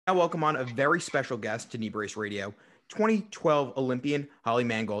Now welcome on a very special guest to Knee Brace Radio, 2012 Olympian Holley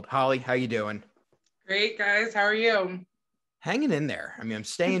Mangold. Holly, how you doing? Great, guys. How are you? Hanging in there. I mean, I'm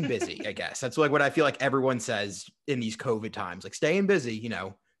staying busy, I guess. That's like what I feel like everyone says in these COVID times. Like staying busy,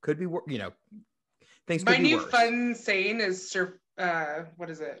 could be, things could My be new worse. fun saying is what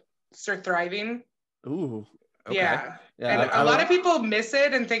is it? Sir thriving. Ooh, okay. Yeah. Yeah, And I a lot don't. of people miss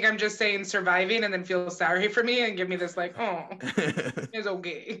it and think I'm just saying surviving and then feel sorry for me and give me this like, oh, it's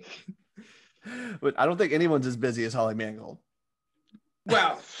okay. But I don't think anyone's as busy as Holley Mangold.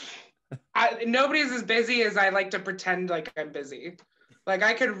 Well, nobody's as busy as I like to pretend like I'm busy. Like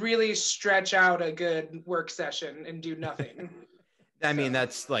I could really stretch out a good work session and do nothing. I mean,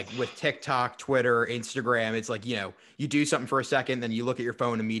 that's like with TikTok, Twitter, Instagram. It's like, you do something for a second, then you look at your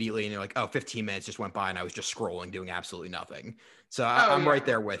phone immediately and you're like, oh, 15 minutes just went by and I was just scrolling, doing absolutely nothing. So Oh I'm right yeah.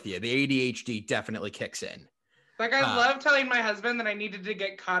 there with you. The ADHD definitely kicks in. Like I Uh, love telling my husband that I needed to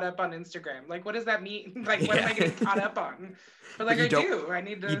get caught up on Instagram. Like, what does that mean? Like, what am yeah. I getting caught up on? But But like, I do. I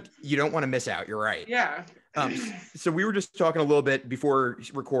need you, to. you don't want to miss out. You're right. Yeah. So we were just talking a little bit before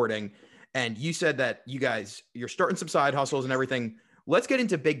recording, and you said that you're starting some side hustles and everything. Let's get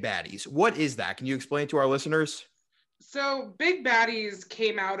into Big Baddies. What is that? Can you explain to our listeners? So Big Baddies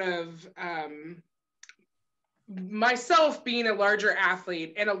came out of myself being a larger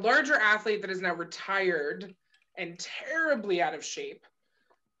athlete and a larger athlete that is now retired and terribly out of shape.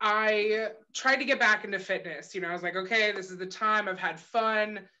 I tried to get back into fitness. I was like, okay, this is the time. I've had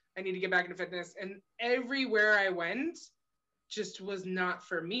fun. I need to get back into fitness. And everywhere I went just was not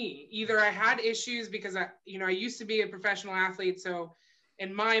for me. Either I had issues because I used to be a professional athlete. So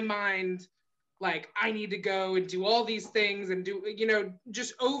in my mind, like I need to go and do all these things and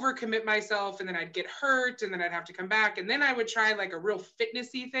just overcommit myself. And then I'd get hurt and then I'd have to come back. And then I would try like a real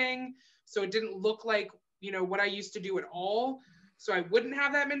fitnessy thing. So it didn't look like, what I used to do at all. So I wouldn't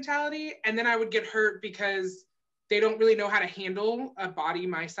have that mentality. And then I would get hurt because they don't really know how to handle a body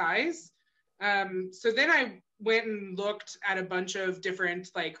my size. So then I went and looked at a bunch of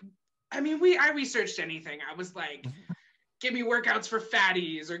different, I researched anything. I was like, give me workouts for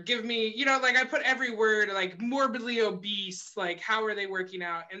fatties or give me, like I put every word like morbidly obese, like how are they working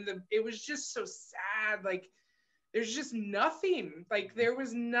out? And it was just so sad. Like there's just nothing, like there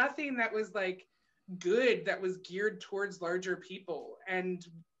was nothing that was like good that was geared towards larger people. And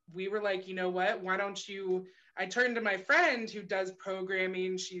we were like, you know what, why don't you, I turned to my friend who does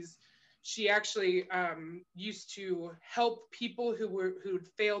programming. She actually used to help people who'd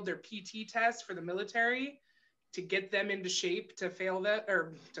failed their PT test for the military to get them into shape to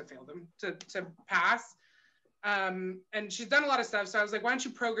pass. And she's done a lot of stuff. So I was like, why don't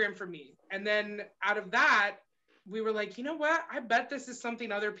you program for me? And then out of that, we were like, you know what? I bet this is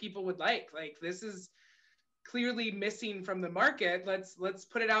something other people would like. Like this is clearly missing from the market. Let's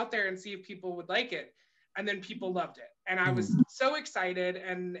put it out there and see if people would like it. And then people loved it. And I was so excited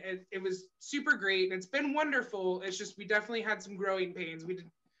and it was super great. And it's been wonderful. It's just, we definitely had some growing pains. We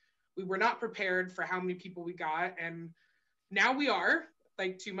were not prepared for how many people we got. And now we are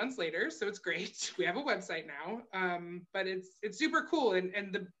like 2 months later. So it's great. We have a website now. But it's super cool.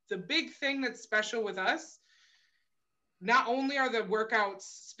 And the big thing that's special with us, not only are the workouts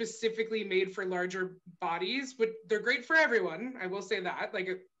specifically made for larger bodies, but they're great for everyone. I will say that,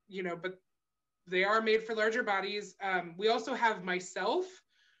 but they are made for larger bodies. We also have myself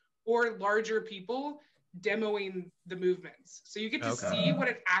or larger people demoing the movements. So you get to see what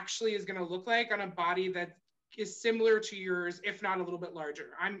it actually is going to look like on a body that is similar to yours, if not a little bit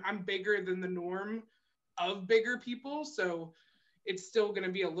larger. I'm bigger than the norm of bigger people. So it's still going to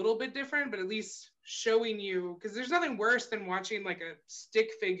be a little bit different, but at least showing you, because there's nothing worse than watching like a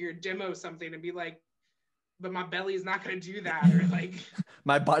stick figure demo something and be like, but my belly is not going to do that, or like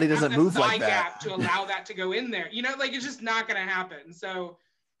my body doesn't move like that gap to allow that to go in there. Like it's just not going to happen. So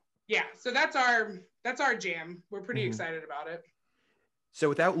yeah, so that's our jam. We're pretty excited about it. So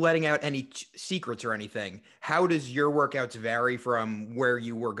without letting out any secrets or anything, how does your workouts vary from where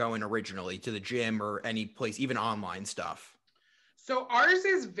you were going originally to the gym or any place, even online stuff? So ours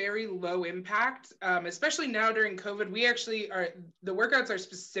is very low impact, especially now during COVID. We actually the workouts are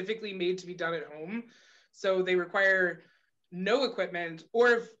specifically made to be done at home. So they require no equipment,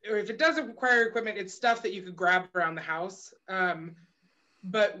 or if it doesn't require equipment, it's stuff that you could grab around the house.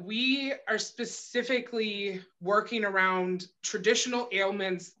 But we are specifically working around traditional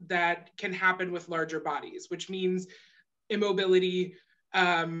ailments that can happen with larger bodies, which means immobility,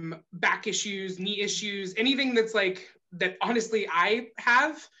 back issues, knee issues, anything that's like that. Honestly, I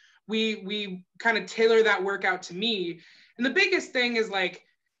have. We kind of tailor that workout to me. And the biggest thing is like,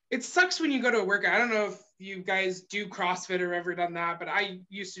 it sucks when you go to a workout. I don't know if you guys do CrossFit or ever done that, but I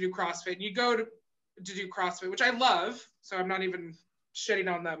used to do CrossFit. And you go to do CrossFit, which I love, so I'm not even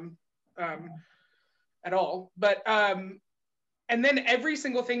shitting on them at all. But and then every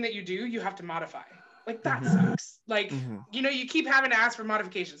single thing that you do, you have to modify. Like that sucks. Like you know, you keep having to ask for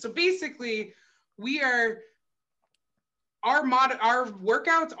modifications. So basically, our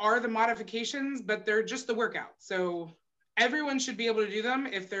workouts are the modifications, but they're just the workouts. So everyone should be able to do them.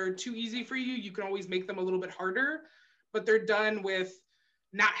 If they're too easy for you, you can always make them a little bit harder, but they're done with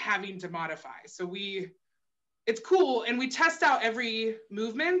not having to modify. So it's cool. And we test out every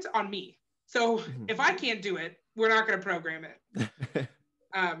movement on me. So if I can't do it, we're not going to program it.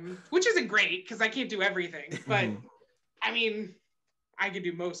 Which isn't great because I can't do everything, but I mean, I can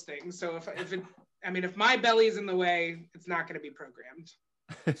do most things. So if my belly is in the way, it's not going to be programmed.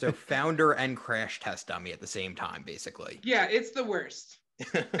 So founder and crash test dummy at the same time, basically. Yeah, it's the worst.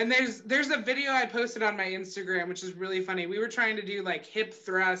 And there's a video I posted on my Instagram, which is really funny. We were trying to do like hip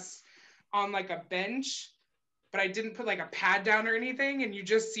thrusts on like a bench, but I didn't put like a pad down or anything. And you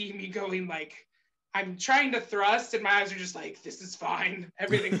just see me going like, I'm trying to thrust and my eyes are just like, this is fine.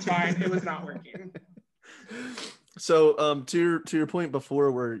 Everything's fine. It was not working. So to your point before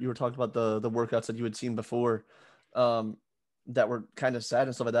where you were talking about the workouts that you had seen before that were kind of sad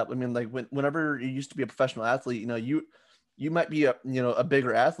and stuff like that. I mean, like whenever you used to be a professional athlete, you know, you might be a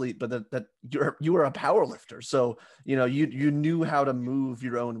bigger athlete, but that you were a power lifter. So, you know, you knew how to move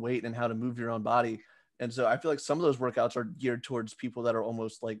your own weight and how to move your own body. And so I feel like some of those workouts are geared towards people that are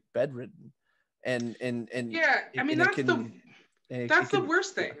almost like bedridden. And yeah, I mean, that's the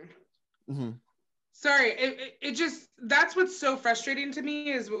worst thing. Sorry, it just, that's what's so frustrating to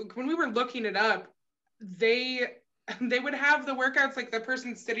me is when we were looking it up, they would have the workouts like the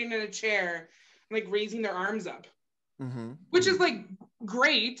person sitting in a chair, like raising their arms up, which is like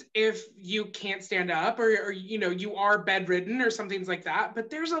great if you can't stand up or you know, you are bedridden or something like that.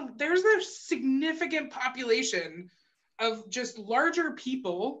 But there's a significant population of just larger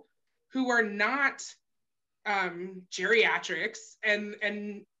people who are not geriatrics and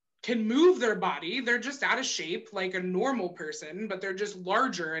can move their body. They're just out of shape like a normal person, but they're just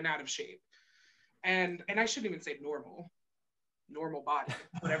larger and out of shape. And I shouldn't even say normal body,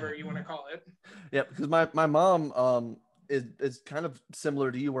 whatever you want to call it. Yeah, because my mom is kind of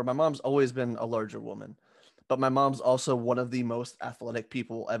similar to you, where my mom's always been a larger woman, but my mom's also one of the most athletic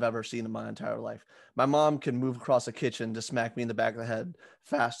people I've ever seen in my entire life. My mom can move across a kitchen to smack me in the back of the head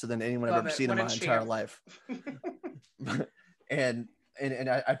faster than anyone I've ever seen in my entire life. And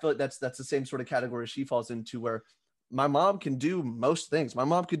I feel like that's the same sort of category she falls into, where my mom can do most things. My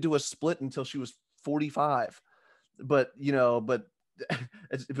mom could do a split until she was 45, but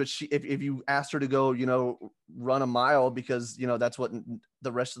she, if you asked her to go, you know, run a mile because, you know, that's what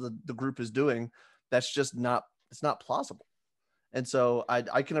the rest of the group is doing, that's just not, it's not plausible. And so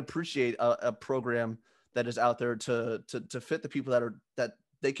I can appreciate a program that is out there to fit the people that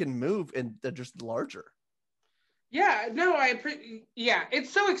they can move and they're just larger. Yeah, no, yeah,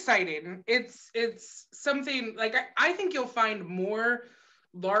 it's so exciting. It's something like I think you'll find more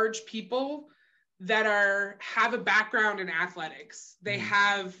large people that have a background in athletics. They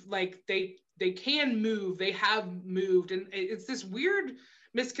have like they can move, they have moved, and it's this weird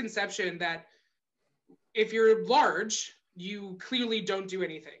misconception that if you're large, you clearly don't do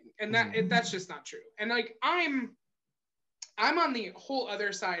anything, and that's just not true. And like I'm on the whole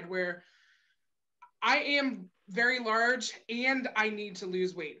other side where I am very large and I need to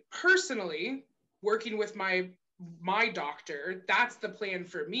lose weight. Personally, working with my doctor, that's the plan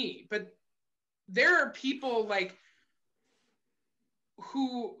for me. But there are people like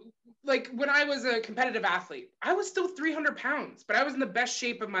who, like when I was a competitive athlete, I was still 300 pounds, but I was in the best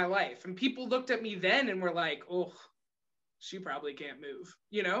shape of my life. And people looked at me then and were like, oh, she probably can't move,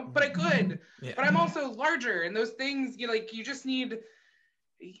 you know, but I could, but I'm also larger. And those things, you just need,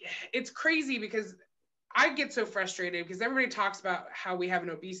 it's crazy because I get so frustrated because everybody talks about how we have an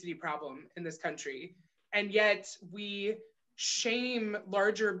obesity problem in this country. And yet we shame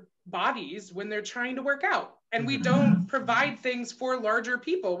larger bodies when they're trying to work out. And we don't provide things for larger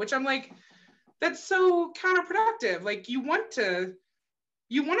people, which I'm like, that's so counterproductive. Like you want us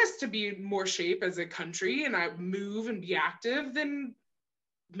to be in more shape as a country and move and be active, then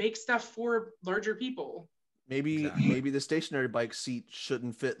make stuff for larger people. Maybe the stationary bike seat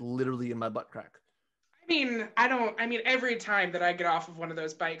shouldn't fit literally in my butt crack. I mean, every time that I get off of one of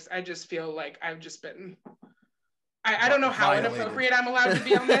those bikes, I just feel like I've just been, I don't know how inappropriate I'm allowed to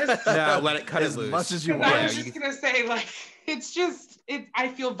be on this. No, let it cut as loose. As much as you want. I was just going to say, like, I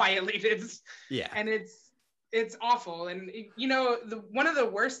feel violated. Yeah. And it's awful. And you know, one of the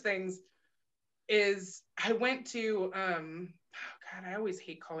worst things is I went to oh God, I always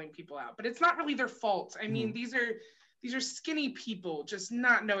hate calling people out, but it's not really their fault. I mean, these are skinny people just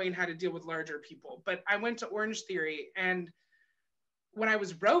not knowing how to deal with larger people. But I went to Orange Theory, and when I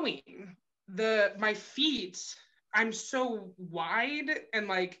was rowing, my feet, I'm so wide, and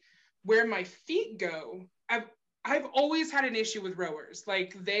like where my feet go, I've always had an issue with rowers.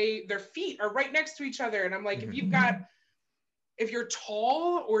 Like their feet are right next to each other, and I'm like, if you're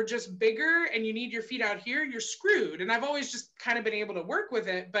tall or just bigger and you need your feet out here, you're screwed. And I've always just kind of been able to work with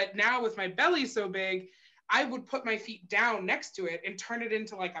it. But now with my belly so big, I would put my feet down next to it and turn it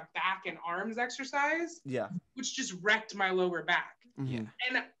into like a back and arms exercise. Yeah. Which just wrecked my lower back. Yeah.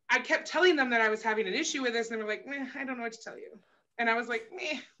 And I kept telling them that I was having an issue with this, and they were like, I don't know what to tell you. And I was like,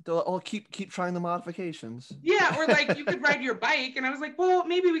 meh. They'll all keep trying the modifications. Yeah, or like you could ride your bike. And I was like, well,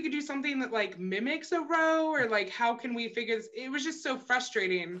 maybe we could do something that like mimics a row, or like how can we figure this? It was just so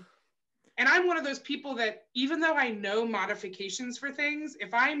frustrating. And I'm one of those people that even though I know modifications for things,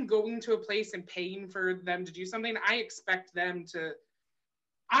 if I'm going to a place and paying for them to do something, I expect them to,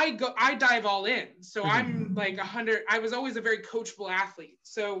 I dive all in. So I'm like 100, I was always a very coachable athlete.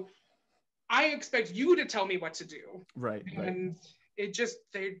 So I expect you to tell me what to do. Right. And it just,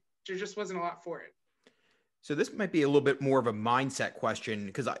 there just wasn't a lot for it. So this might be a little bit more of a mindset question,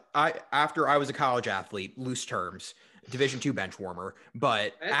 because I after I was a college athlete, loose terms, Division II bench warmer,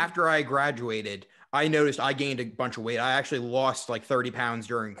 but after I graduated, I noticed I gained a bunch of weight. I actually lost like 30 pounds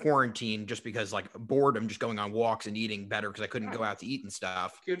during quarantine just because like boredom, just going on walks and eating better because I couldn't go out to eat and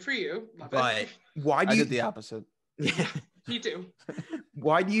stuff. Good for you. Love but it. Why do I you did the opposite? Yeah. Me too.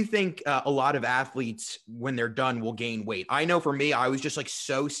 Why do you think a lot of athletes, when they're done, will gain weight? I know for me, I was just like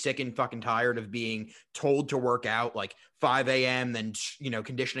so sick and fucking tired of being told to work out like 5 a.m. then,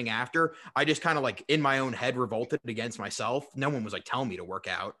 conditioning after. I just kind of like in my own head revolted against myself. No one was like telling me to work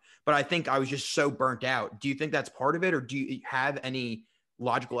out, but I think I was just so burnt out. Do you think that's part of it, or do you have any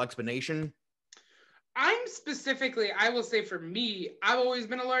logical explanation? I will say for me, I've always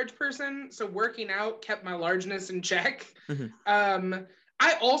been a large person. So working out kept my largeness in check.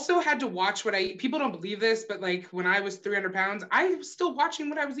 I also had to watch what I eat. People don't believe this, but like when I was 300 pounds, I was still watching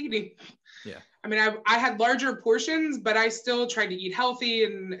what I was eating. Yeah. I mean, I had larger portions, but I still tried to eat healthy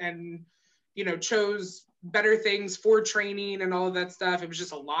and chose better things for training and all of that stuff. It was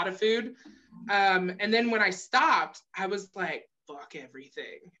just a lot of food. And then when I stopped, I was like, fuck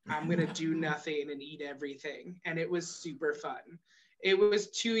everything. I'm going to do nothing and eat everything. And it was super fun. It was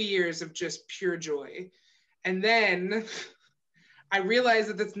 2 years of just pure joy. And then I realized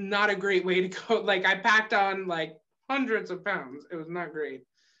that that's not a great way to go. Like I packed on like hundreds of pounds. It was not great.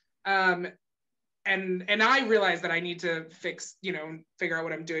 And I realized that I need to figure out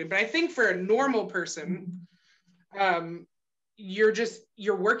what I'm doing. But I think for a normal person,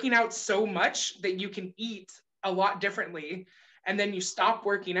 you're working out so much that you can eat a lot differently. And then you stop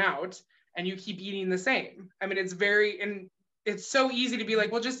working out and you keep eating the same. I mean, it's so easy to be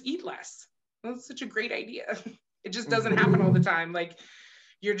like, well, just eat less. Well, that's such a great idea. It just doesn't happen all the time. Like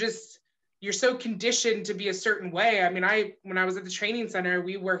you're so conditioned to be a certain way. I mean, when I was at the training center,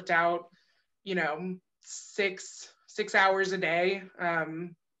 we worked out, 6 hours a day,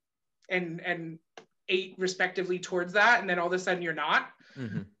 and 8 respectively towards that. And then all of a sudden you're not.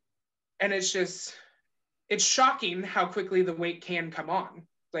 And it's shocking how quickly the weight can come on.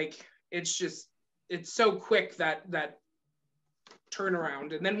 Like it's so quick that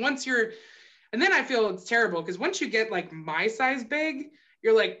turnaround. And then I feel it's terrible because once you get like my size big,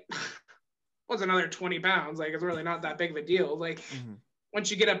 you're like, what's another 20 pounds? Like it's really not that big of a deal. Like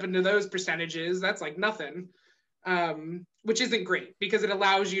once you get up into those percentages, that's like nothing, which isn't great because it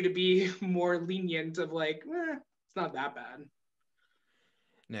allows you to be more lenient of like, it's not that bad.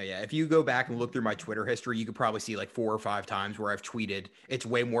 No, yeah. If you go back and look through my Twitter history, you could probably see like 4 or 5 times where I've tweeted, it's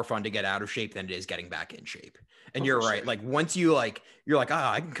way more fun to get out of shape than it is getting back in shape. And you're right. Sure. Like once you're like,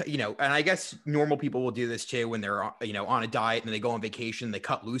 I can, and I guess normal people will do this too when they're, on a diet and they go on vacation, they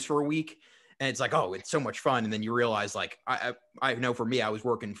cut loose for a week and it's like, oh, it's so much fun. And then you realize like, I know for me, I was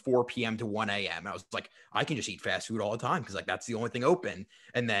working 4 p.m. to 1 a.m. And I was like, I can just eat fast food all the time. Cause like, that's the only thing open.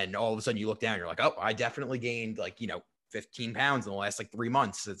 And then all of a sudden you look down, you're like, oh, I definitely gained like, 15 pounds in the last like 3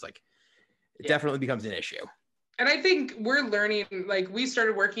 months. It's like, it definitely becomes an issue. And I think we're learning, like we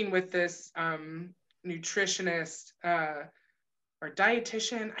started working with this nutritionist or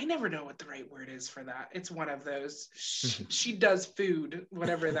dietitian. I never know what the right word is for that. It's one of those. She does food,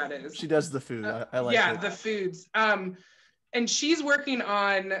 whatever that is. She does the food. I like it. The foods. And she's working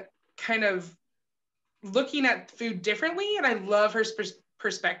on kind of looking at food differently. And I love her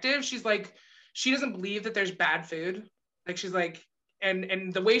perspective. She's like, she doesn't believe that there's bad food. Like she's like,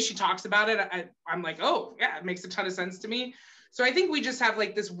 and the way she talks about it, I'm like, oh yeah, it makes a ton of sense to me. So I think we just have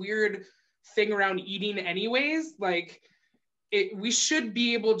like this weird thing around eating anyways. Like we should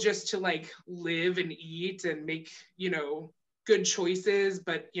be able just to like live and eat and make, good choices,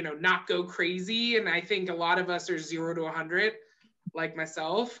 but, not go crazy. And I think a lot of us are 0 to 100, like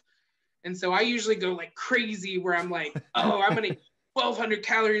myself. And so I usually go like crazy where I'm like, oh, I'm going to eat 1,200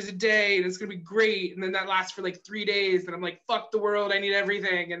 calories a day and it's going to be great. And then that lasts for like 3 days. And I'm like, fuck the world, I need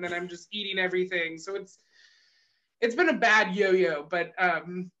everything. And then I'm just eating everything. So it's been a bad yo-yo, but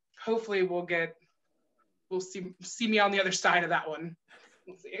hopefully we'll see me on the other side of that one.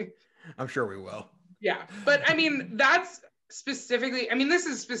 We'll see. I'm sure we will. Yeah. But I mean, this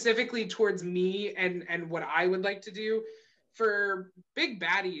is specifically towards me and what I would like to do. For Big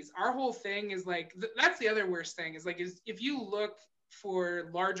Baddies, our whole thing is like, that's the other worst thing is if you look for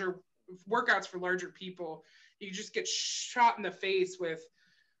larger workouts for larger people, you just get shot in the face with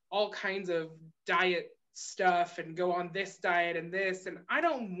all kinds of diet stuff and go on this diet and this. And I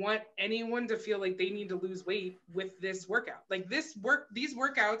don't want anyone to feel like they need to lose weight with this workout. Like these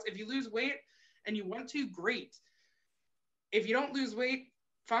workouts, if you lose weight and you want to, great. If you don't lose weight,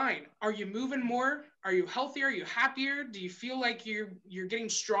 fine. Are you moving more? Are you healthier? Are you happier? Do you feel like you're getting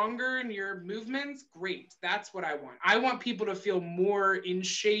stronger in your movements? Great. That's what I want. I want people to feel more in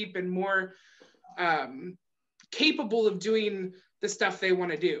shape and more capable of doing the stuff they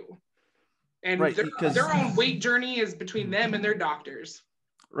want to do. And right, their own weight journey is between them and their doctors.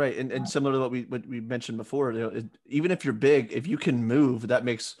 Right. And similar to what we mentioned before, even if you're big, if you can move, that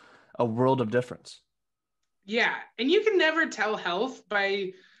makes a world of difference. Yeah. And you can never tell health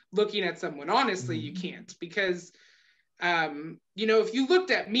by looking at someone. Honestly, you can't, because, if you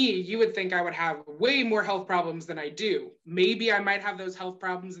looked at me, you would think I would have way more health problems than I do. Maybe I might have those health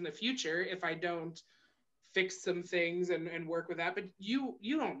problems in the future if I don't fix some things and work with that, but you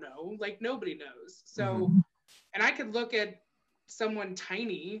don't know, like nobody knows. So, and I could look at someone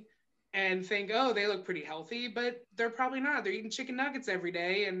tiny and think, oh, they look pretty healthy, but they're probably not. They're eating chicken nuggets every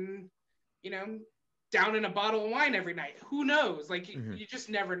day and, down in a bottle of wine every night. Who knows? Like you just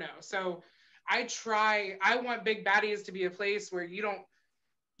never know. So I want Big Baddies to be a place where you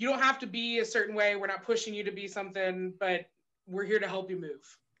don't have to be a certain way. We're not pushing you to be something, but we're here to help you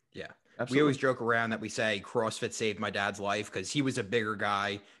move. Yeah. Absolutely. We always joke around that we say CrossFit saved my dad's life because he was a bigger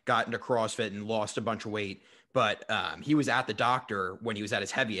guy, got into CrossFit and lost a bunch of weight. But he was at the doctor when he was at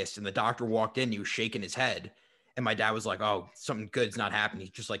his heaviest, and the doctor walked in, he was shaking his head. And my dad was like, oh, something good's not happening.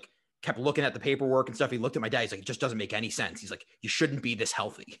 He just like kept looking at the paperwork and stuff. He looked at my dad. He's like, it just doesn't make any sense. He's like, you shouldn't be this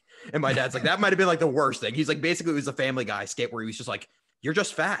healthy. And my dad's like, that might've been like the worst thing. He's like, basically it was a Family Guy skit where he was just like, you're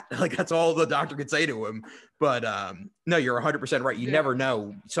just fat. Like that's all the doctor could say to him. But no, you're 100% right. You never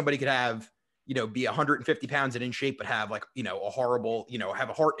know. Somebody could have, be 150 pounds and in shape, but have like, a horrible, have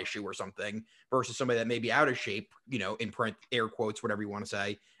a heart issue or something versus somebody that may be out of shape, in print, air quotes, whatever you want to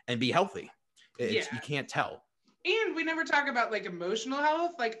say, and be healthy. You can't tell. And we never talk about like emotional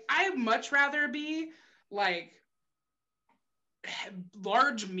health. Like I'd much rather be like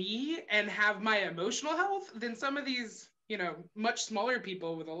large me and have my emotional health than some of these, much smaller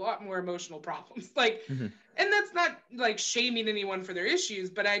people with a lot more emotional problems. Like, and that's not like shaming anyone for their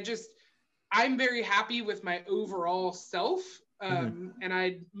issues, but I'm very happy with my overall self. And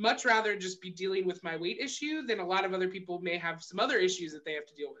I'd much rather just be dealing with my weight issue than a lot of other people may have some other issues that they have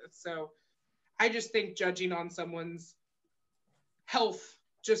to deal with. So I just think judging on someone's health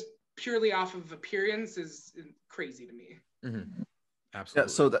just purely off of appearance is crazy to me. Absolutely. Yeah,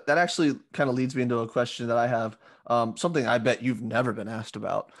 so that actually kind of leads me into a question that I have. Something I bet you've never been asked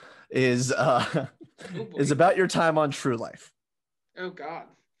about is about your time on True Life. Oh God.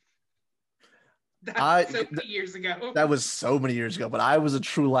 That's so many years ago. That was so many years ago, but I was a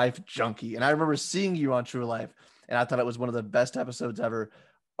True Life junkie. And I remember seeing you on True Life, and I thought it was one of the best episodes ever.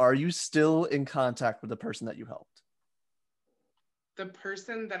 Are you still in contact with the person that you helped? The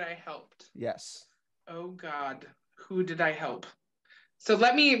person that I helped? Yes. Oh God. Who did I help? So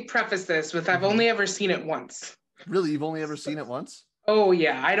let me preface this with I've only ever seen it once. Really? You've only ever seen it once? Oh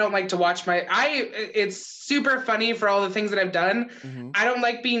yeah. I don't like to watch it's super funny for all the things that I've done. I don't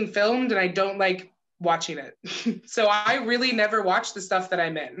like being filmed and I don't like watching it. So I really never watch the stuff that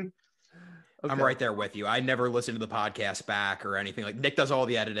I'm in. Okay. I'm right there with you. I never listen to the podcast back or anything. Like Nick does all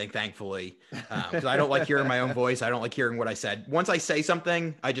the editing, thankfully, because I don't like hearing my own voice. I don't like hearing what I said. Once I say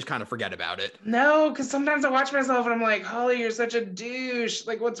something, I just kind of forget about it. No, because sometimes I watch myself and I'm like, Holly, you're such a douche.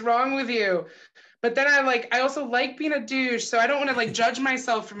 Like, what's wrong with you? But then I also like being a douche, so I don't want to like judge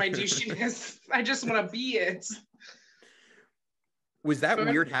myself for my douchiness. I just want to be it. Was that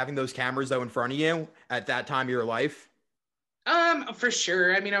weird having those cameras though in front of you at that time of your life? For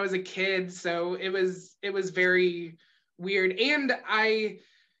sure. I mean, I was a kid, so it was very weird. And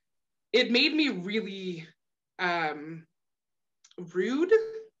it made me really rude,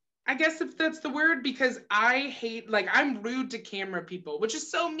 I guess, if that's the word, because I hate, like, I'm rude to camera people, which is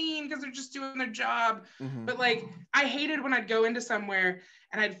so mean because they're just doing their job. Mm-hmm. But like, I hated when I'd go into somewhere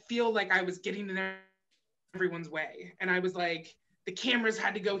and I'd feel like I was getting in everyone's way. And I was like, the cameras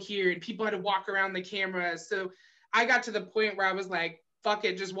had to go here and people had to walk around the cameras. So I got to the point where I was like, fuck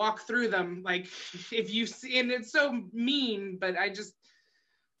it, just walk through them. Like, if you see, and it's so mean, but I just,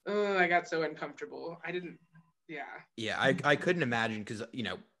 I got so uncomfortable. I didn't, yeah. Yeah, I couldn't imagine because, you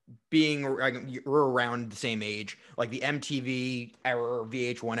know, being we're around the same age, like the MTV era,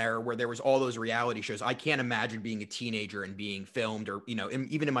 VH1 era, where there was all those reality shows. I can't imagine being a teenager and being filmed, or, you know,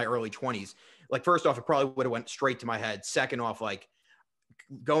 even in my early 20s. Like, first off, it probably would have went straight to my head. Second off, like,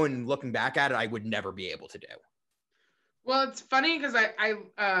 going and looking back at it, I would never be able to do. Well, it's funny because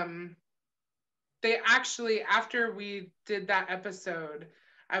they actually, after we did that episode,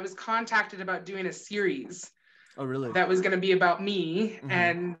 I was contacted about doing a series. Oh, really? That was going to be about me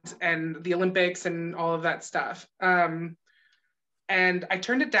and the Olympics and all of that stuff. And I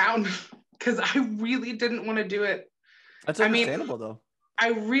turned it down because I really didn't want to do it. That's understandable, though. I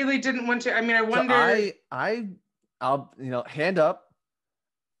really didn't want to. I mean, I wonder. So I'll hand up.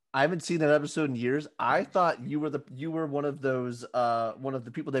 I haven't seen that episode in years. I thought you were one of those one of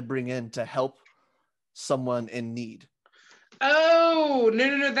the people they bring in to help someone in need. Oh,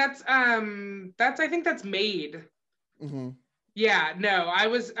 no. That's I think that's Made. Mm-hmm. Yeah, no, I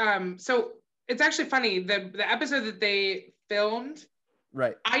was, so it's actually funny. The episode that they filmed,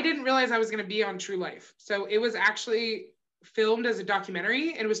 right? I didn't realize I was going to be on True Life. So it was actually filmed as a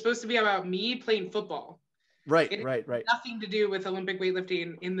documentary and it was supposed to be about me playing football. Right. Nothing to do with Olympic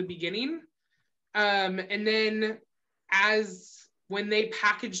weightlifting in the beginning. And then when they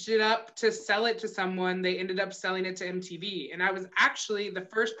packaged it up to sell it to someone, they ended up selling it to MTV. And I was actually the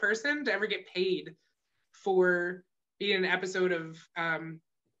first person to ever get paid for being an episode of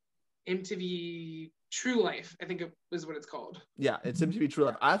MTV True Life. I think it was what it's called. Yeah, it's MTV True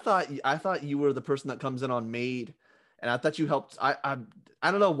Life. I thought you were the person that comes in on Made, and I thought you helped. I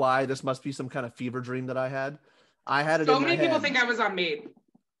don't know why. This must be some kind of fever dream that I had. I had it. So many people think I was on Made.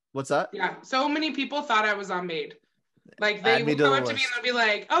 What's that? Yeah, so many people thought I was on Made. Like, they would come up to me and they'll be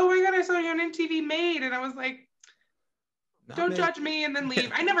like, "Oh my god, I saw you on MTV Made," and I was like, "Don't judge me," and then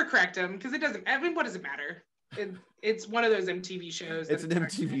leave. I never correct them because it doesn't. I mean, what does it matter? It's one of those MTV shows. It's an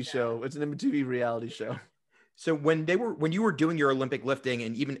MTV show. It's an MTV reality show. So when you were doing your Olympic lifting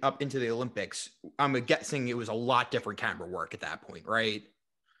and even up into the Olympics, I'm guessing it was a lot different camera work at that point, right?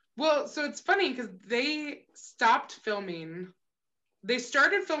 Well, so it's funny because they stopped filming. They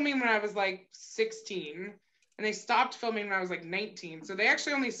started filming when I was like 16, and they stopped filming when I was like 19. So they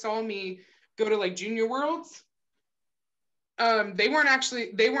actually only saw me go to like Junior Worlds. They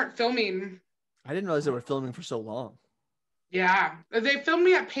weren't filming. I didn't realize they were filming for so long. Yeah, they filmed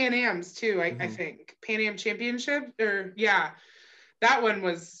me at Pan Am's too. I think Pan Am Championship, or yeah, that one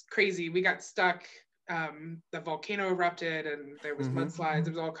was crazy. We got stuck. The volcano erupted, and there was mudslides.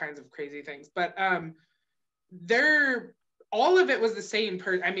 There was all kinds of crazy things. But all of it was the same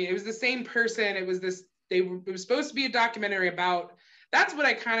person. I mean, it was the same person. It was this. It was supposed to be a documentary about. That's what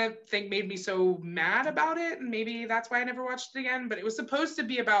I kind of think made me so mad about it, and maybe that's why I never watched it again. But it was supposed to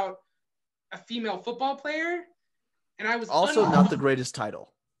be about a female football player, and I was also not the greatest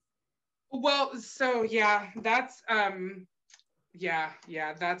title. Well, so yeah, that's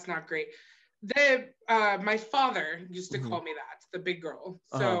that's not great. My father used to call me that, the big girl.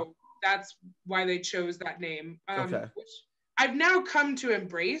 So that's why they chose that name. Which I've now come to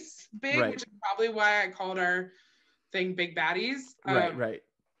embrace big, which is probably why I called our thing Big Baddies. Right.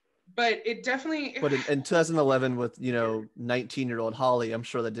 But it definitely. But in 2011, with 19-year-old Holly, I'm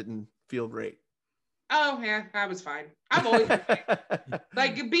sure that didn't feel great. Oh yeah, that was fine. I've always been big.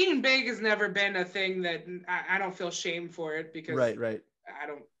 Like, being big has never been a thing that I don't feel shame for it, because right. I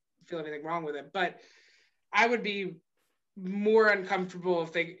don't feel anything wrong with it. But I would be more uncomfortable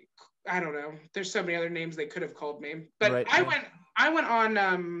if I don't know. There's so many other names they could have called me. But I went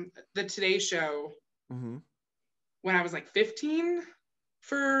on the Today Show when I was like 15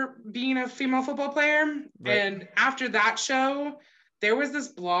 for being a female football player. Right. And after that show, there was this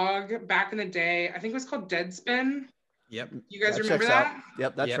blog back in the day. I think it was called Deadspin. Yep. You guys remember that?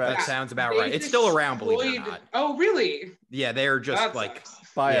 Yep, that's right. That sounds about right. It's still around, believe it or not. Oh, really? Yeah, they're just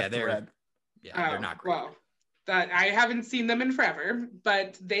they're not great. Well, that I haven't seen them in forever,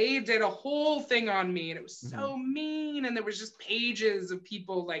 but they did a whole thing on me and it was so mean. And there was just pages of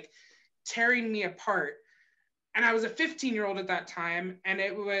people like tearing me apart. And I was a 15-year-old at that time. And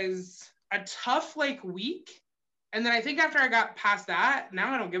it was a tough like week. And then I think after I got past that,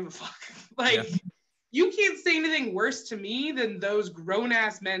 now I don't give a fuck. Like, you can't say anything worse to me than those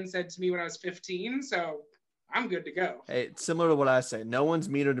grown-ass men said to me when I was 15. So I'm good to go. Hey, it's similar to what I say. No one's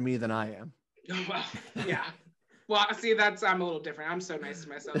meaner to me than I am. Well, yeah. Well, see, I'm a little different. I'm so nice to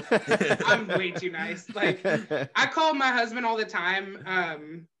myself. I'm way too nice. Like, I call my husband all the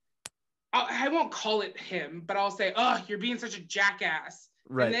time. I won't call it him, but I'll say, "Oh, you're being such a jackass."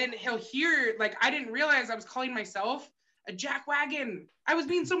 Right. And then he'll hear, like, I didn't realize I was calling myself a jackwagon. I was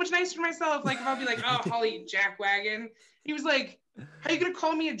being so much nicer to myself. Like, if I'll be like, "Oh, Holly, jackwagon," he was like, "How are you gonna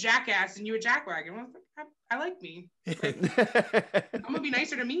call me a jackass and you a jackwagon?" I was like, I like me. Like, I'm gonna be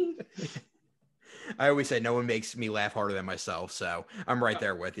nicer to me. I always say no one makes me laugh harder than myself, so I'm right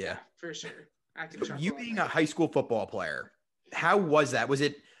there with you. Yeah, for sure. You being a high school football player, how was that? Was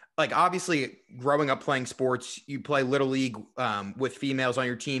it like, obviously growing up playing sports, you play little league with females on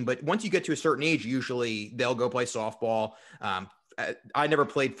your team, but once you get to a certain age, usually they'll go play softball. I never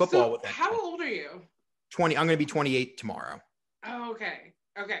played football so with them. How old are you? 20. I'm going to be 28 tomorrow. Oh, okay.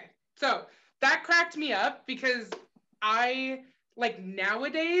 So that cracked me up because like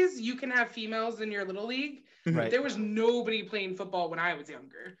nowadays you can have females in your little league. Right. There was nobody playing football when I was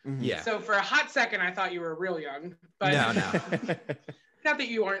younger. Yeah. So for a hot second, I thought you were real young, but no. Not that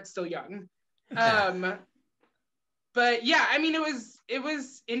you aren't still young. But yeah, I mean, it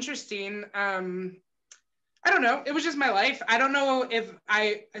was interesting. I don't know. It was just my life. I don't know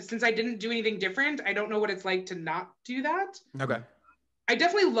since I didn't do anything different, I don't know what it's like to not do that. Okay. I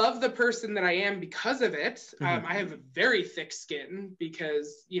definitely love the person that I am because of it. I have a very thick skin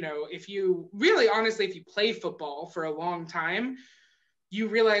because, if you play football for a long time, you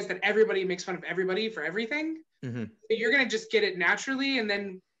realize that everybody makes fun of everybody for everything. So you're going to just get it naturally and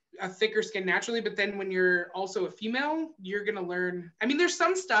then a thicker skin naturally. But then when you're also a female, you're going to learn. I mean, there's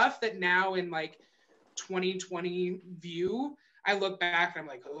some stuff that now in like 2020 view, I look back and I'm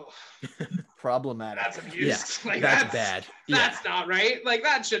like, oh, problematic. That's abuse. Yeah, like that's bad. That's not right. Like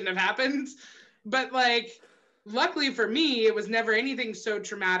that shouldn't have happened. But like, luckily for me, it was never anything so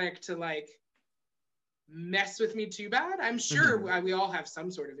traumatic to like mess with me too bad. I'm sure we all have some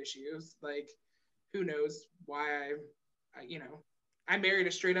sort of issues. Like, who knows why I married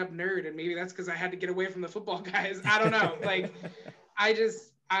a straight up nerd, and maybe that's because I had to get away from the football guys. I don't know. Like,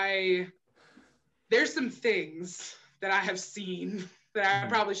 there's some things that I have seen that I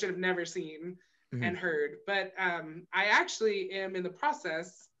probably should have never seen and heard. But I actually am in the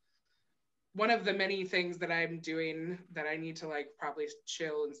process. One of the many things that I'm doing that I need to like probably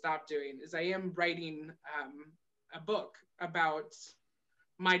chill and stop doing is I am writing a book about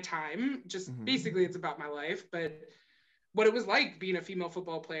my time. Just basically it's about my life, but what it was like being a female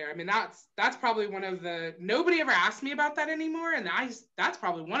football player. I mean, that's probably one of the, nobody ever asked me about that anymore. And that's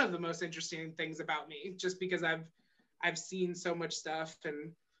probably one of the most interesting things about me, just because I've seen so much stuff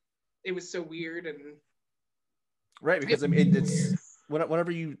and it was so weird. And right. Because I mean, it's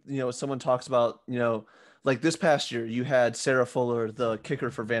whenever someone talks about, like this past year, you had Sarah Fuller, the kicker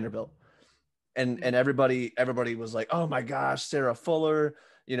for Vanderbilt. And everybody was like, oh my gosh, Sarah Fuller,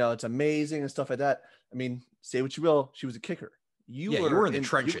 it's amazing and stuff like that. I mean, say what you will, she was a kicker. You were in the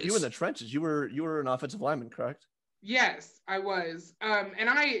trenches. You were in the trenches. You were an offensive lineman, correct? Yes, I was. And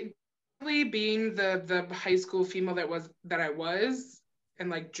I, being the high school female that I was, and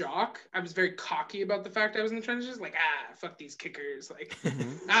like jock, I was very cocky about the fact I was in the trenches. Like, fuck these kickers. Like,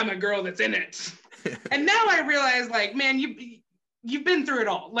 I'm a girl that's in it. And now I realize, like, man, you've been through it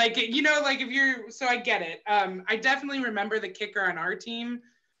all. Like, like so I get it. I definitely remember the kicker on our team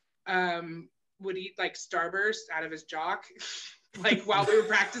would eat like Starburst out of his jock, like while we were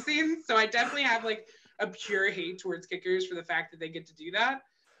practicing. So I definitely have like a pure hate towards kickers for the fact that they get to do that.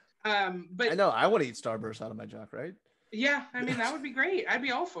 But I know I would eat Starburst out of my jock, right? Yeah, I mean, that would be great. I'd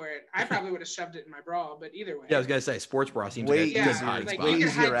be all for it. I probably would have shoved it in my bra, but either way. Yeah, I was gonna say sports bra seems way like easier. Like way you easier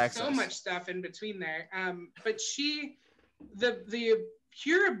could hide access. so much stuff in between there. But the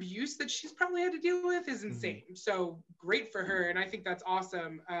pure abuse that she's probably had to deal with is insane. So great for her, and I think that's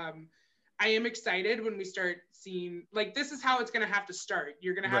awesome. I am excited when we start seeing, like, this is how it's going to have to start.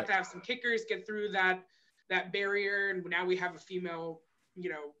 You're going to have some kickers get through that barrier, and now we have a female,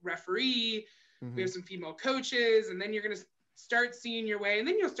 referee. We have some female coaches, and then you're going to start seeing your way, and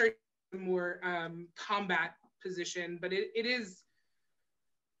then you'll start more combat position. But it is,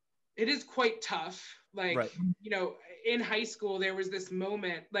 it is quite tough. Like, Right. you know, in high school, there was this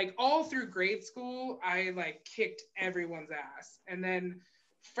moment, like all through grade school, I like kicked everyone's ass. And then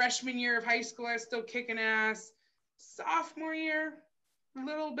freshman year of high school, I was still kicking ass. Sophomore year, a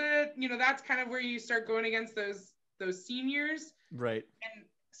little bit, you know, that's kind of where you start going against those seniors. Right. And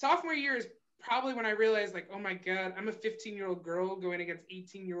sophomore year is probably when I realized, like, oh my God, I'm a 15-year-old girl going against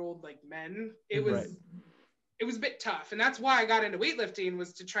 18-year-old like men. It was Right. it was a bit tough. And that's why I got into weightlifting,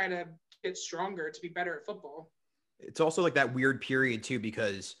 was to try to get stronger, to be better at football. It's also like that weird period too,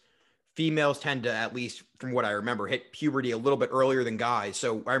 because females tend to, at least from what I remember, hit puberty a little bit earlier than guys.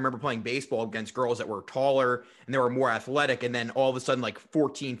 So I remember playing baseball against girls that were taller and they were more athletic. And then all of a sudden, like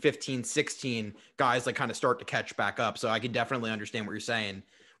 14, 15, 16 guys like kind of start to catch back up. So I can definitely understand what you're saying.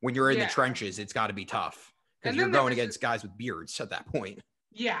 When you're in the trenches, it's got to be tough because you're going against guys with beards at that point.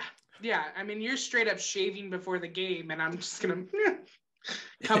 Yeah. Yeah. I mean, you're straight up shaving before the game and I'm just going to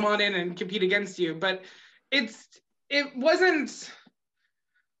come on in and compete against you. But it wouldn't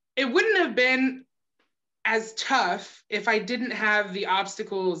have been as tough if I didn't have the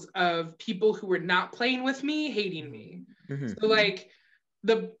obstacles of people who were not playing with me hating me. Mm-hmm. So like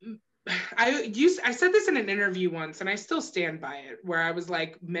I said this in an interview once and I still stand by it, where I was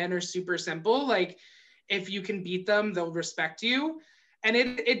like, men are super simple. Like if you can beat them, they'll respect you. And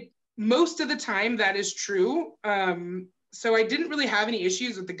it most of the time that is true. So I didn't really have any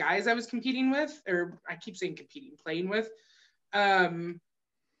issues with the guys I was competing with, or I keep saying competing, playing with.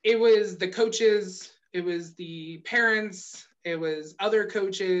 It was the coaches, it was the parents, it was other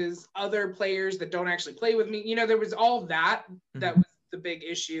coaches, other players that don't actually play with me. You know, there was all that was the big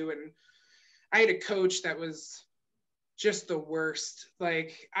issue. And I had a coach that was just the worst.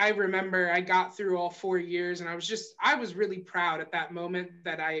 Like, I remember I got through all 4 years and I was really proud at that moment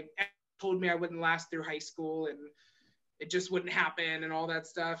that I told me I wouldn't last through high school and it just wouldn't happen and all that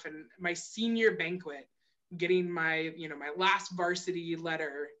stuff. And my senior banquet, getting my last varsity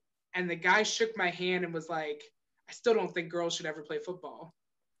letter, and the guy shook my hand and was like, I still don't think girls should ever play football.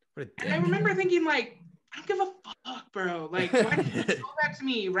 And I remember thinking, like, I don't give a fuck, bro. Like, why did you tell that to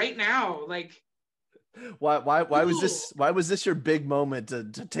me right now? Like, why was this your big moment to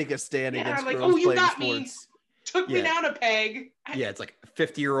take a stand against like, girls you playing got sports? Me. Took me down a peg. Yeah, it's like a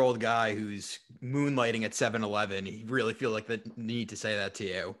 50-year-old guy who's moonlighting at 7-Eleven. You really feel like the need to say that to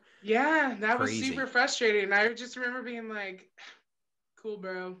you. Yeah, that was super frustrating. I just remember being like, cool,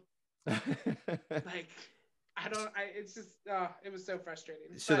 bro. Like, it was so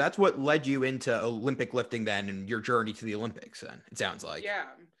frustrating. So that's what led you into Olympic lifting then, and your journey to the Olympics then, it sounds like. Yeah.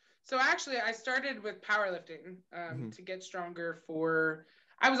 So actually I started with powerlifting to get stronger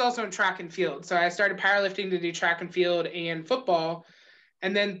I was also in track and field. So I started powerlifting to do track and field and football.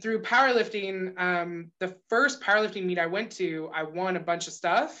 And then through powerlifting, the first powerlifting meet I went to, I won a bunch of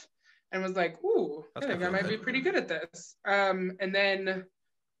stuff and was like, ooh, I think I might be pretty good at this. And then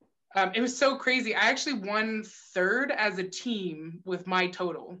it was so crazy. I actually won third as a team with my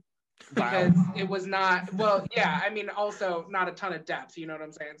total. Because it was not, I mean, also not a ton of depth, you know what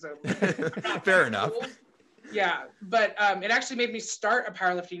I'm saying? So fair enough. Yeah, but it actually made me start a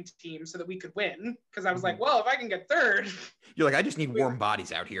powerlifting team so that we could win. Because I was like, well, if I can get third. You're like, I just need warm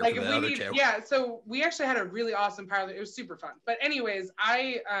bodies out here for the other two. Yeah, so we actually had a really awesome powerlifting. It was super fun. But anyways,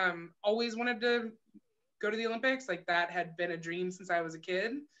 I always wanted to go to the Olympics. Like, that had been a dream since I was a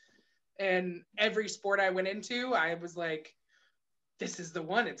kid. And every sport I went into, I was like, this is the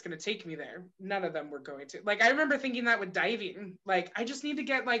one, it's going to take me there. None of them were going to. Like, I remember thinking that with diving, like, I just need to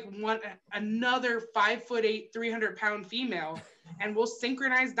get like another 5'8", 300-pound female and we'll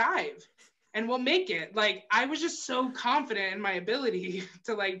synchronize dive and we'll make it. Like, I was just so confident in my ability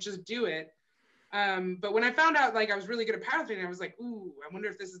to like, just do it. But when I found out like I was really good at powerlifting, I was like, ooh, I wonder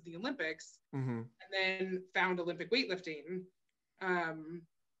if this is the Olympics. And then found Olympic weightlifting.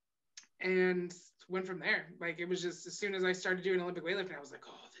 And went from there. Like, it was just, as soon as I started doing Olympic weightlifting, I was like,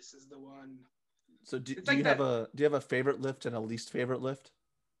 oh, this is the one. So do you have a favorite lift and a least favorite lift?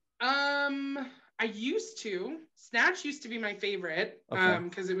 I used to. Snatch used to be my favorite,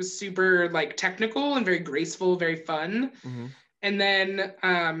 because it was super like technical and very graceful, very fun. And then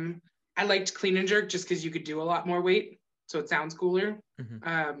I liked clean and jerk just because you could do a lot more weight, so it sounds cooler.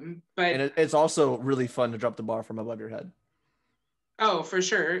 But it's also really fun to drop the bar from above your head. Oh, for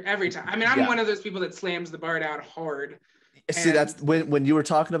sure. Every time. I mean, I'm one of those people that slams the bar down hard. See, that's when you were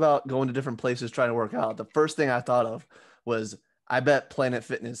talking about going to different places trying to work out, the first thing I thought of was, I bet Planet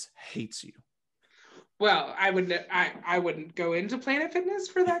Fitness hates you. Well, I wouldn't go into Planet Fitness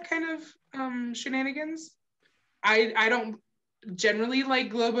for that kind of shenanigans. I don't generally like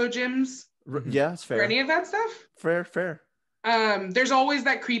Globo gyms. Yeah, it's fair. Or any of that stuff. Fair. There's always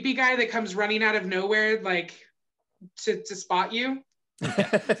that creepy guy that comes running out of nowhere, like to spot you.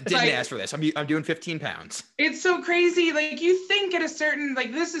 Didn't ask for this. I'm doing 15 pounds. It's so crazy. Like you think at a certain,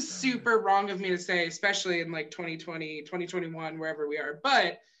 like this is super wrong of me to say, especially in like 2020, 2021, wherever we are.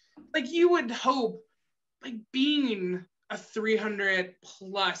 But like you would hope, like being a 300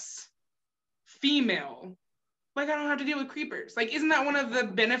 plus female, like I don't have to deal with creepers. Like, isn't that one of the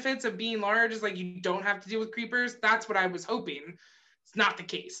benefits of being large is like you don't have to deal with creepers? That's what I was hoping. It's not the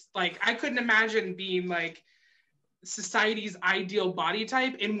case. Like I couldn't imagine being like society's ideal body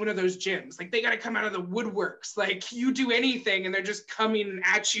type in one of those gyms. Like they got to come out of the woodworks. Like you do anything and they're just coming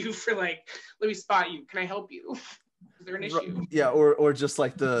at you for like, let me spot you. Can I help you? Is there an issue? Yeah, or just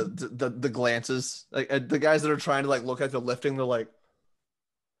like the glances, like the guys that are trying to like look at the lifting, they're like,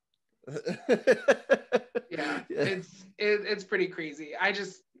 yeah, it's pretty crazy. I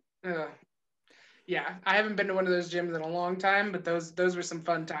just, yeah, I haven't been to one of those gyms in a long time, but those were some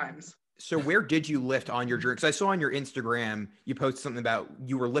fun times. So where did you lift on your journey? Because I saw on your Instagram you posted something about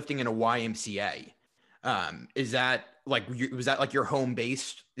you were lifting in a YMCA. Is that like was that like your home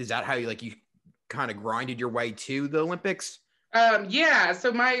base? Is that how you kind of grinded your way to the Olympics? Yeah.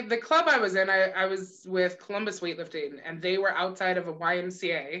 So the club I was in, I was with Columbus Weightlifting, and they were outside of a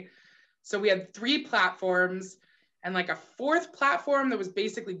YMCA. So we had 3 platforms and like a 4th platform that was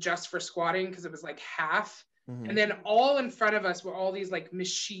basically just for squatting because it was like half. Mm-hmm. And then all in front of us were all these like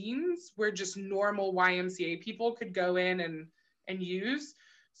machines where just normal YMCA people could go in and use.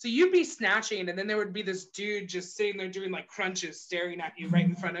 So you'd be snatching, and then there would be this dude just sitting there doing like crunches, staring at you right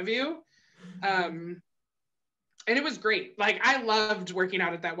in front of you. And it was great. Like I loved working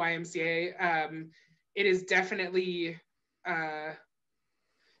out at that YMCA. It is definitely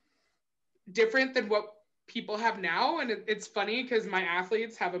different than what people have now. And it's funny because my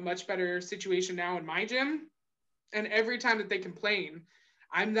athletes have a much better situation now in my gym. And every time that they complain,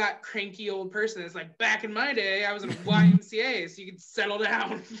 I'm that cranky old person that's like, back in my day, I was in a YMCA, so you could settle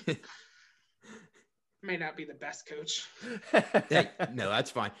down. May not be the best coach. Hey, no,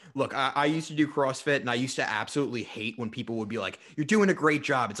 that's fine. Look, I used to do CrossFit, and I used to absolutely hate when people would be like, you're doing a great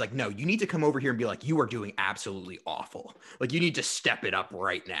job. It's like, no, you need to come over here and be like, you are doing absolutely awful. Like, you need to step it up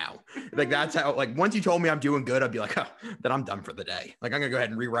right now. Like, that's how, like, once you told me I'm doing good, I'd be like, oh, then I'm done for the day. Like, I'm going to go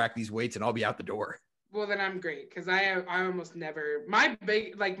ahead and re-rack these weights, and I'll be out the door. Well, then I'm great, because I almost never, my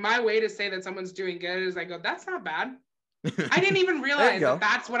way to say that someone's doing good is I go, that's not bad. I didn't even realize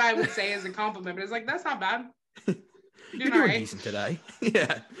that's what I would say as a compliment, but it's like, that's not bad. You're doing decent today.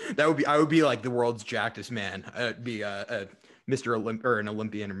 Yeah, I would be like the world's jackedest man. I'd be Mr. or an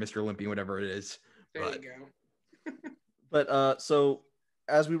Olympian or Mr. Olympian, whatever it is. There you go. But so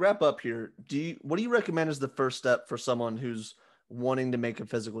as we wrap up here, what do you recommend as the first step for someone who's wanting to make a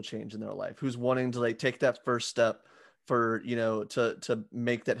physical change in their life, who's wanting to like take that first step for, to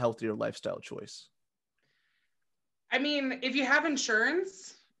make that healthier lifestyle choice? I mean, if you have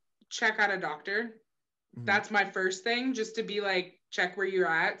insurance, check out a doctor. Mm-hmm. That's my first thing, just to be like, check where you're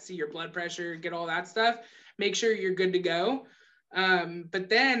at, see your blood pressure, get all that stuff, make sure you're good to go. But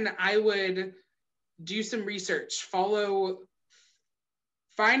then I would do some research,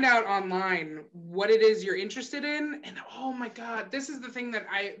 find out online what it is you're interested in. And oh my God, this is the thing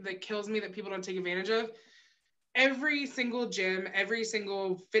that kills me that people don't take advantage of. Every single gym, every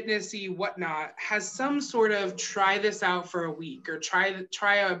single fitnessy whatnot has some sort of try this out for a week, or try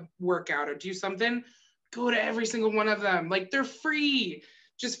a workout, or do something. Go to every single one of them. Like, they're free.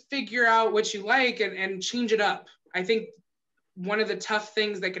 Just figure out what you like and change it up. I think one of the tough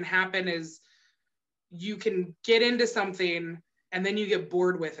things that can happen is you can get into something and then you get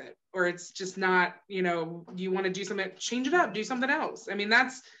bored with it, or it's just not, you want to do something, change it up, do something else. I mean,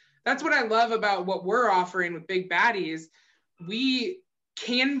 that's what I love about what we're offering with Big Baddies. We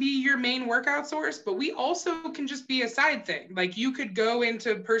can be your main workout source, but we also can just be a side thing. Like, you could go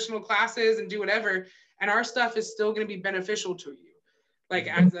into personal classes and do whatever, and our stuff is still going to be beneficial to you, like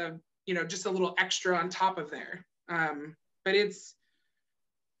as a, just a little extra on top of there. But it's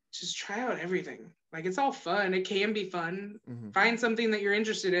just try out everything. Like, it's all fun. It can be fun. Mm-hmm. Find something that you're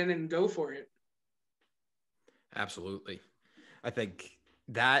interested in and go for it. Absolutely. I think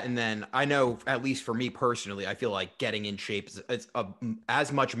that, and then I know, at least for me personally, I feel like getting in shape is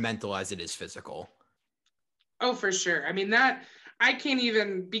as much mental as it is physical. Oh, for sure. I mean, that I can't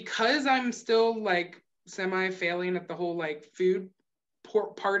even, because I'm still like semi-failing at the whole like food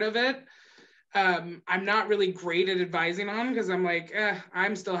part of it. I'm not really great at advising on, because I'm like,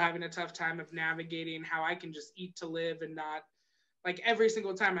 I'm still having a tough time of navigating how I can just eat to live and not, like, every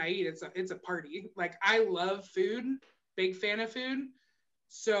single time I eat, it's a party. Like, I love food, big fan of food.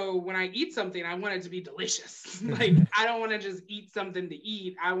 So when I eat something, I want it to be delicious. Like, I don't want to just eat something to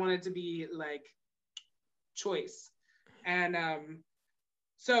eat. I want it to be like choice. And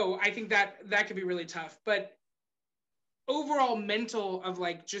so I think that could be really tough. But overall mental of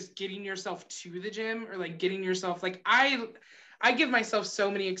like just getting yourself to the gym, or like getting yourself, like I give myself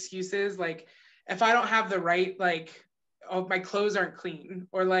so many excuses. Like, if I don't have the right, like, oh, my clothes aren't clean,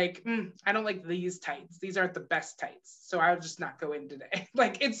 or like, I don't like these tights, these aren't the best tights, so I'll just not go in today.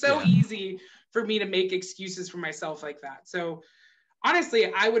 Like, it's so easy for me to make excuses for myself like that. So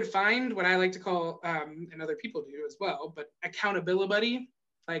honestly, I would find what I like to call, and other people do as well, but accountability buddy.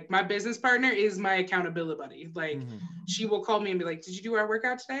 Like, my business partner is my accountability buddy. Like, she will call me and be like, did you do our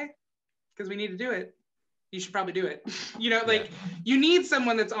workout today? Because we need to do it. You should probably do it. You know, like, you need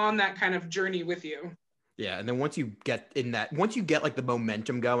someone that's on that kind of journey with you. Yeah. And then once you get like the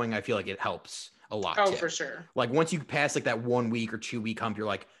momentum going, I feel like it helps a lot. Oh, too. for sure. Like, once you pass like that 1 week or 2 week hump, you're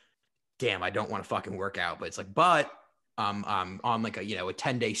like, damn, I don't want to fucking work out. But it's like, on like a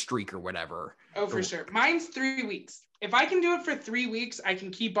 10-day streak or whatever. Oh, for sure. Mine's 3 weeks. If I can do it for 3 weeks, I can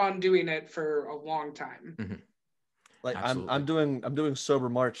keep on doing it for a long time. Mm-hmm. Like, I'm doing sober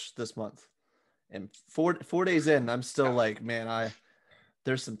March this month, and four days in, I'm still like, man,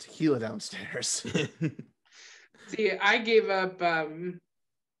 there's some tequila downstairs. See, I gave up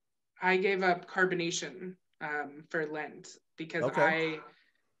carbonation for Lent, because I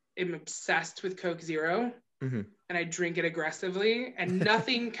am obsessed with Coke Zero. Mm-hmm. And I drink it aggressively, and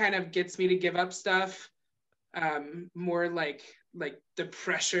nothing kind of gets me to give up stuff more like the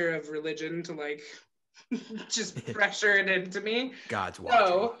pressure of religion to like just pressure it into me. God's watching.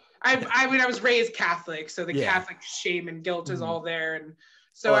 So I mean, I was raised Catholic, so the Catholic shame and guilt is all there, and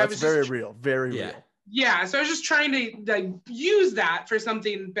so I was very real. Yeah, so I was just trying to like use that for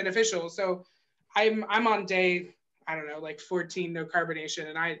something beneficial. So I'm on day, I don't know, like 14, no carbonation,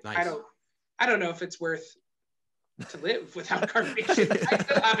 and I don't know if it's worth to live without carbonation. I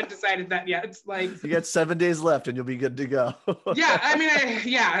still haven't decided that yet. It's like, you got 7 days left and you'll be good to go. Yeah, I mean,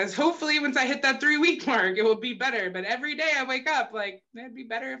 hopefully once I hit that 3 week mark, it will be better. But every day I wake up like, it'd be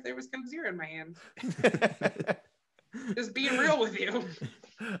better if there was Coke Zero in my hand. Just being real with you.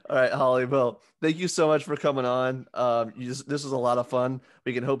 All right, Holley. Well, thank you so much for coming on. This was a lot of fun.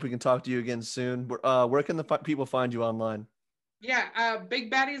 We can talk to you again soon. Where can the people find you online? Yeah,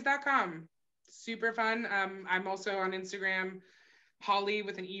 bigbaddies.com. Super fun. I'm also on Instagram, Holley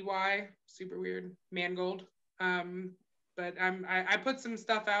with an EY, super weird, Mangold. But I put some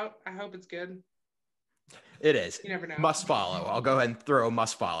stuff out. I hope it's good. It is. You never know. Must follow. I'll go ahead and throw a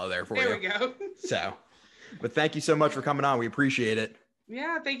must follow there for you. There we go. So, but thank you so much for coming on. We appreciate it.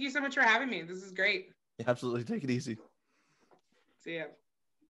 Yeah, thank you so much for having me. This is great. Absolutely. Take it easy. See ya.